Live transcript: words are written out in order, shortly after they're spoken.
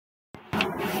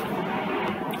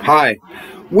Hi.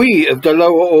 We of the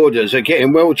lower orders are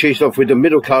getting well cheesed off with the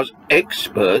middle class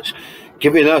experts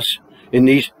giving us, in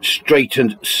these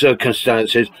straitened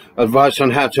circumstances, advice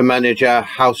on how to manage our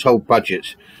household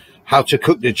budgets, how to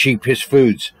cook the cheapest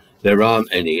foods. There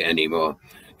aren't any anymore.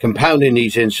 Compounding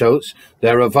these insults,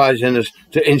 they're advising us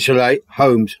to insulate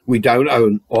homes we don't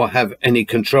own or have any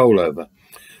control over.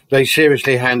 They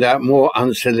seriously hand out more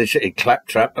unsolicited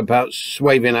claptrap about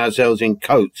swathing ourselves in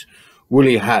coats,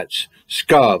 woolly hats,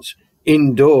 scarves,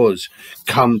 indoors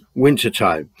come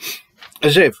wintertime.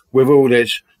 As if, with all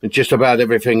this and just about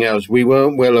everything else, we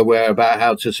weren't well aware about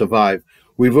how to survive.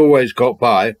 We've always got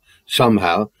by,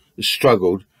 somehow,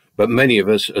 struggled, but many of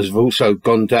us have also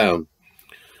gone down.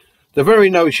 The very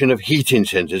notion of heating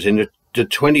centres in the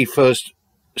 21st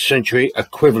century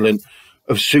equivalent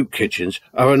of soup kitchens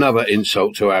are another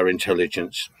insult to our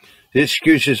intelligence. The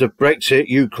excuses of Brexit,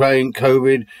 Ukraine,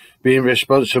 COVID being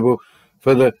responsible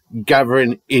for the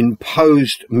gathering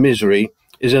imposed misery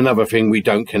is another thing we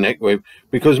don't connect with,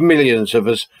 because millions of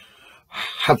us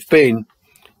have been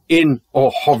in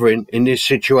or hovering in this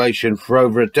situation for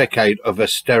over a decade of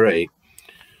austerity.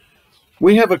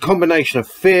 We have a combination of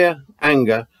fear,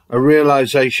 anger, a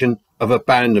realisation of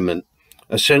abandonment,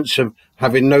 a sense of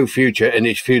having no future in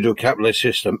this feudal capitalist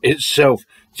system, itself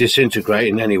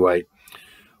disintegrating anyway.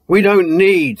 We don't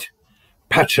need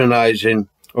patronising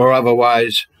or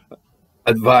otherwise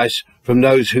advice from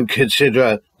those who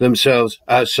consider themselves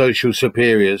our social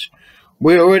superiors.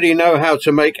 We already know how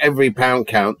to make every pound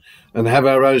count and have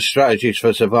our own strategies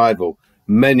for survival,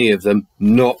 many of them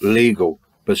not legal,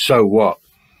 but so what?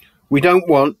 We don't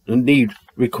want and need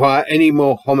require any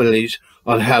more homilies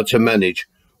on how to manage.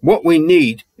 What we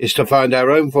need is to find our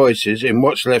own voices in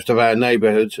what's left of our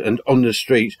neighbourhoods and on the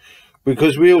streets,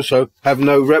 because we also have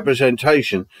no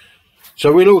representation.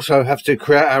 So we'll also have to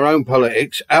create our own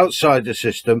politics outside the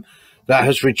system that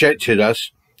has rejected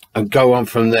us and go on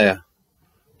from there.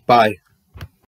 Bye.